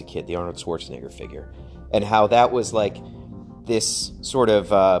had when I was a kid, the Arnold Schwarzenegger figure, and how that was like this sort of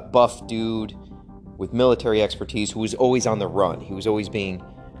buff dude with military expertise who was always on the run. He was always being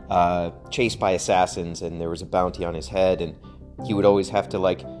chased by assassins, and there was a bounty on his head, and he would always have to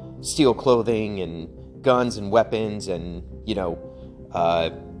like steal clothing and guns and weapons and, you know,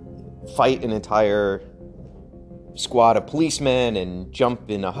 fight an entire squad of policemen and jump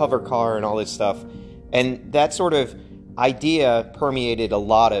in a hover car and all this stuff. And that sort of idea permeated a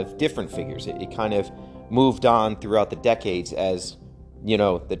lot of different figures. It kind of moved on throughout the decades as, you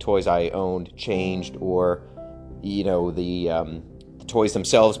know, the toys I owned changed, or, you know, the toys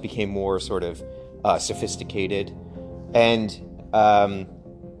themselves became more sort of sophisticated. And,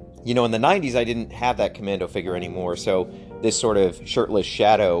 you know, in the 90s, I didn't have that Commando figure anymore, so this sort of shirtless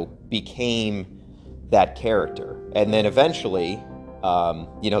Shadow became that character. And then eventually,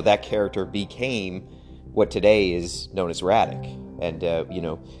 you know, that character became what today is known as Radek. And, you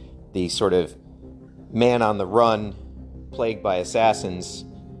know, the sort of man on the run, plagued by assassins,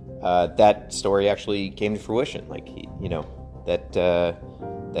 that story actually came to fruition. Like, you know, that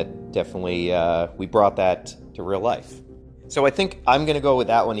definitely, we brought that to real life. So I think I'm going to go with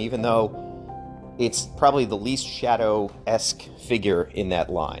that one, even though it's probably the least Shadow-esque figure in that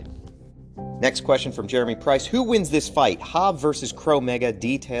line. Next question from Jeremy Price. Who wins this fight? Hob versus Crow-Mega.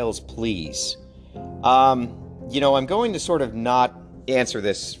 Details, please. You know, I'm going to sort of not answer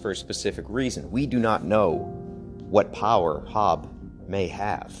this for a specific reason. We do not know what power Hob may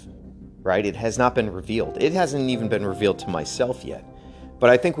have, right? It has not been revealed. It hasn't even been revealed to myself yet. But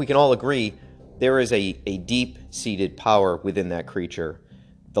I think we can all agree there is a deep-seated power within that creature,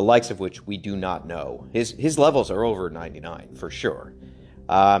 the likes of which we do not know. His levels are over 99, for sure.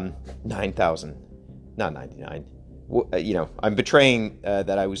 9,000. Not 99. You know, I'm betraying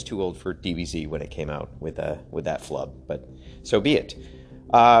that I was too old for DBZ when it came out with that flub, but so be it.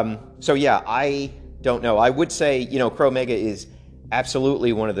 So yeah, I don't know. I would say, you know, Crow-Mega is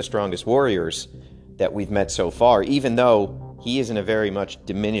absolutely one of the strongest warriors that we've met so far, even though he is in a very much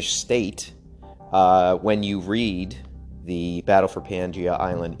diminished state when you read the Battle for Pangea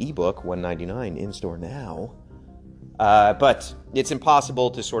Island ebook, $1.99, in store now. But it's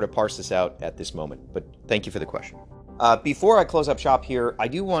impossible to sort of parse this out at this moment. But thank you for the question. Before I close up shop here, I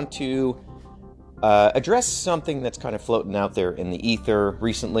do want to address something that's kind of floating out there in the ether.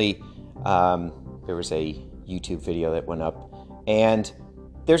 Recently, there was a YouTube video that went up, and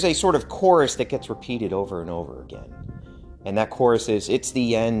there's a sort of chorus that gets repeated over and over again. And that chorus is, it's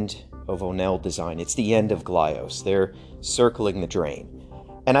the end of Onell design. It's the end of Glyos. They're circling the drain.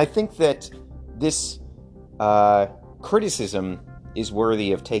 And I think that this criticism is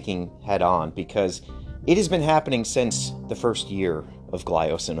worthy of taking head on, because it has been happening since the first year of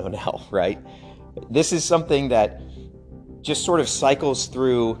Glyos and Onell, right? This is something that just sort of cycles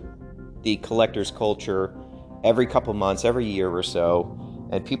through the collector's culture every couple months, every year or so,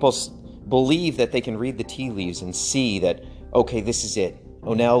 and people believe that they can read the tea leaves and see that, okay, this is it.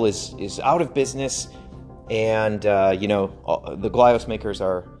 Onell is out of business, and, you know, the Glyos makers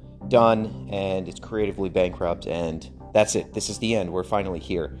are done, and it's creatively bankrupt, and that's it. This is the end. We're finally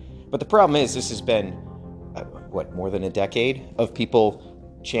here. But the problem is, this has been, more than a decade of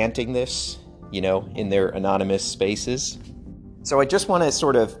people chanting this, you know, in their anonymous spaces. So I just want to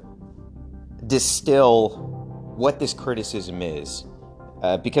sort of distill what this criticism is,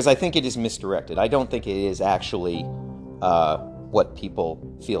 because I think it is misdirected. I don't think it is actually what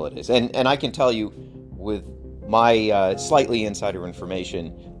people feel it is. And I can tell you, with my slightly insider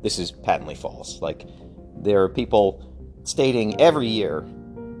information, this is patently false. Like, there are people stating every year,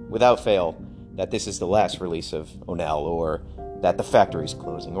 without fail, that this is the last release of Onell, or that the factory's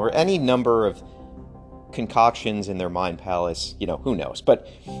closing, or any number of concoctions in their mind palace. You know, who knows? But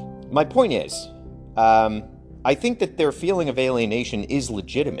my point is, I think that their feeling of alienation is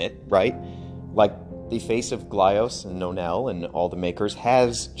legitimate, right? Like, the face of Glyos and Nonel and all the makers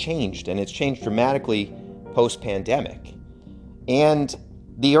has changed, and it's changed dramatically post-pandemic. And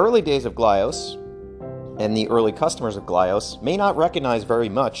the early days of Glyos and the early customers of Glyos may not recognize very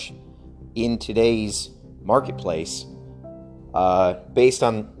much in today's marketplace based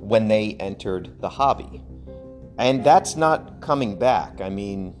on when they entered the hobby. And that's not coming back. I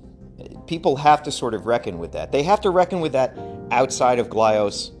mean, people have to sort of reckon with that. They have to reckon with that outside of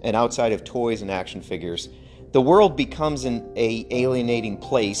Glyos and outside of toys and action figures. The world becomes an alienating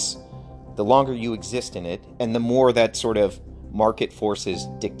place the longer you exist in it, and the more that sort of market forces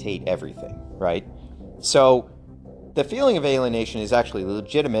dictate everything, right? So the feeling of alienation is actually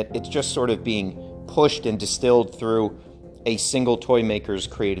legitimate. It's just sort of being pushed and distilled through a single toy maker's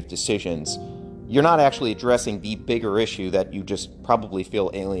creative decisions. You're not actually addressing the bigger issue that you just probably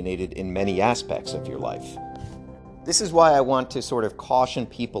feel alienated in many aspects of your life. This is why I want to sort of caution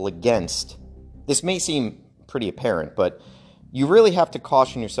people against, this may seem pretty apparent, but you really have to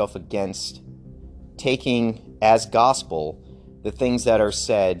caution yourself against taking as gospel the things that are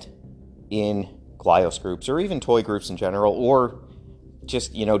said in Glyos groups or even toy groups in general, or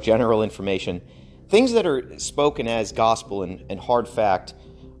just, general information. Things that are spoken as gospel and hard fact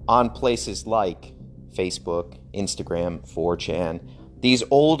on places like Facebook, Instagram, 4chan, these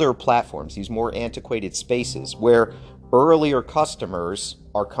older platforms, these more antiquated spaces where earlier customers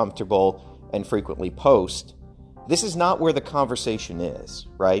are comfortable and frequently post. This is not where the conversation is,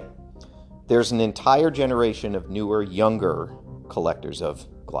 right? There's an entire generation of newer, younger collectors of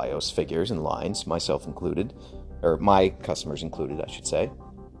Glyos figures and lines, myself included, or my customers included, I should say.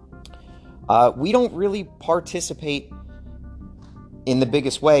 We don't really participate in the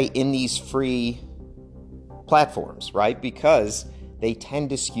biggest way in these free platforms, right? Because they tend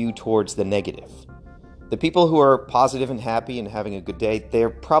to skew towards the negative. The people who are positive and happy and having a good day, they're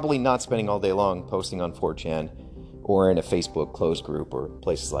probably not spending all day long posting on 4chan or in a Facebook closed group or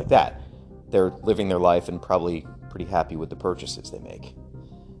places like that. They're living their life and probably pretty happy with the purchases they make.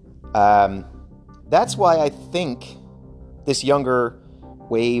 That's why I think this younger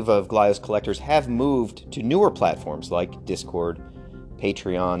wave of Glyos collectors have moved to newer platforms like Discord,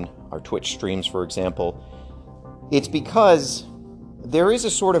 Patreon, our Twitch streams, for example. It's because there is a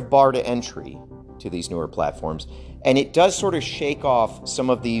sort of bar to entry to these newer platforms, and it does sort of shake off some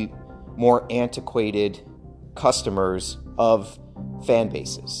of the more antiquated customers of fan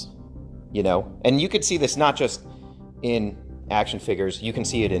bases, And you could see this not just in action figures, you can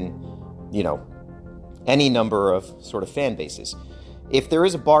see it in, any number of sort of fan bases. If there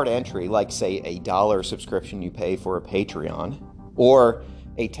is a bar to entry, like, say, $1 subscription you pay for a Patreon, or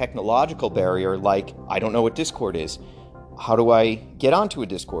a technological barrier like, I don't know what Discord is. How do I get onto a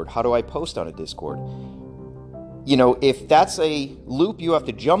Discord? How do I post on a Discord? If that's a loop you have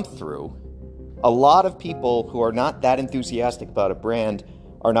to jump through, a lot of people who are not that enthusiastic about a brand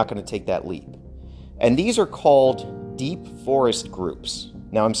are not going to take that leap. And these are called deep forest groups.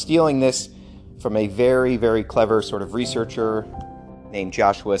 Now, I'm stealing this from a very, very clever sort of researcher named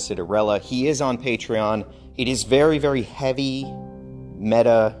Joshua Citarella. He is on Patreon. It is very, very heavy,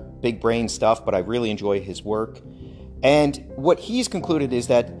 meta, big brain stuff, but I really enjoy his work. And what he's concluded is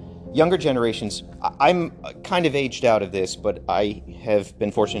that younger generations, I'm kind of aged out of this, but I have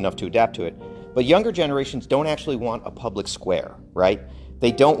been fortunate enough to adapt to it. But younger generations don't actually want a public square, right?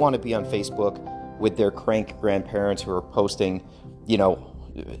 They don't want to be on Facebook with their crank grandparents who are posting,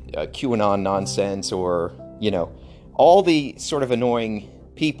 QAnon nonsense or, all the sort of annoying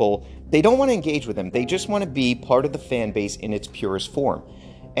people. They don't want to engage with them. They just want to be part of the fan base in its purest form.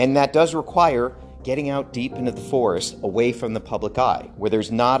 And that does require getting out deep into the forest, away from the public eye, where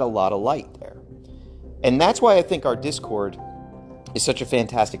there's not a lot of light there. And that's why I think our Discord is such a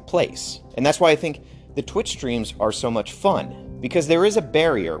fantastic place. And that's why I think the Twitch streams are so much fun, because there is a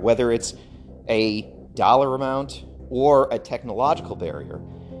barrier, whether it's a dollar amount or a technological barrier.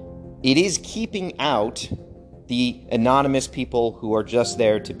 It is keeping out the anonymous people who are just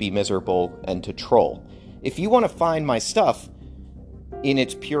there to be miserable and to troll. If you want to find my stuff in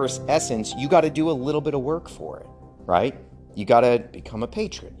its purest essence, you got to do a little bit of work for it, right? You got to become a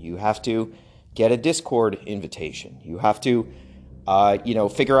patron. You have to get a Discord invitation. You have to,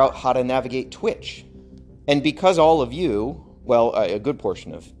 figure out how to navigate Twitch. And because all of you, well, a good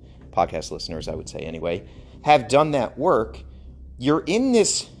portion of podcast listeners, I would say anyway, have done that work, you're in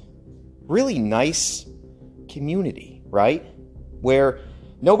this really nice community, right? Where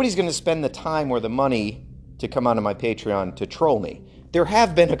nobody's going to spend the time or the money to come onto my Patreon to troll me. There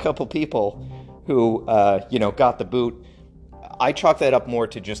have been a couple people who, got the boot. I chalk that up more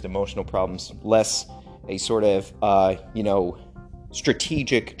to just emotional problems, less a sort of,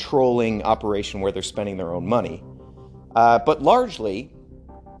 strategic trolling operation where they're spending their own money. But largely,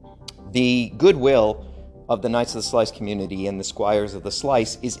 the goodwill of the Knights of the Slice community and the Squires of the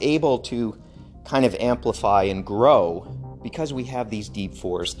Slice is able to kind of amplify and grow because we have these deep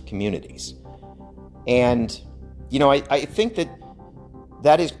forest communities. And, I think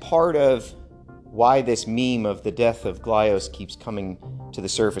that is part of why this meme of the death of Glyos keeps coming to the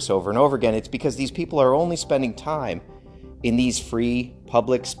surface over and over again. It's because these people are only spending time in these free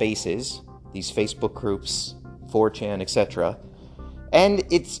public spaces, these Facebook groups, 4chan, etc. And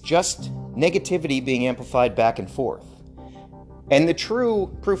it's just negativity being amplified back and forth. And the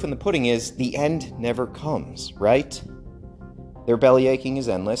true proof in the pudding is the end never comes, right? Their belly aching is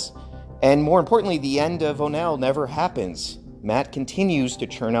endless. And more importantly, the end of Onell never happens. Matt continues to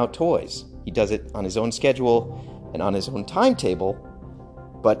churn out toys. He does it on his own schedule and on his own timetable,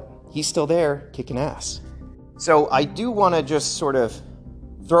 but he's still there kicking ass. So I do want to just sort of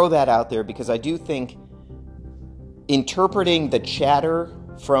throw that out there because I do think interpreting the chatter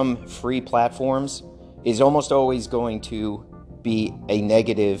from free platforms is almost always going to be a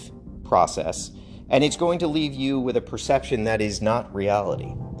negative process, and it's going to leave you with a perception that is not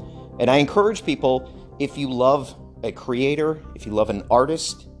reality. And I encourage people, if you love a creator, if you love an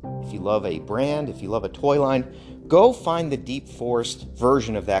artist, if you love a brand, if you love a toy line, go find the deep forest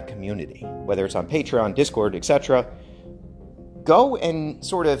version of that community, whether it's on Patreon, Discord, etc. Go and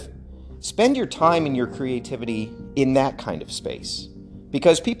sort of spend your time and your creativity in that kind of space,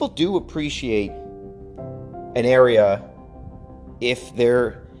 because people do appreciate an area if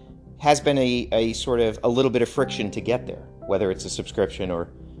there has been a sort of a little bit of friction to get there, whether it's a subscription or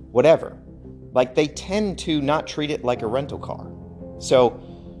whatever. Like, they tend to not treat it like a rental car. So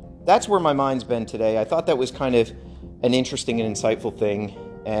that's where my mind's been today. I thought that was kind of an interesting and insightful thing,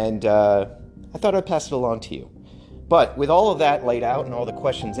 and I thought I'd pass it along to you. But with all of that laid out and all the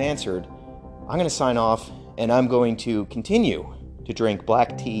questions answered, I'm going to sign off, and I'm going to continue to drink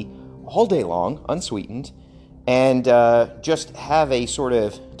black tea all day long, unsweetened, and just have a sort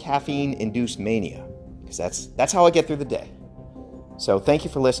of caffeine-induced mania, because that's how I get through the day. So thank you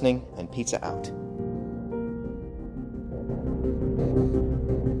for listening, and pizza out.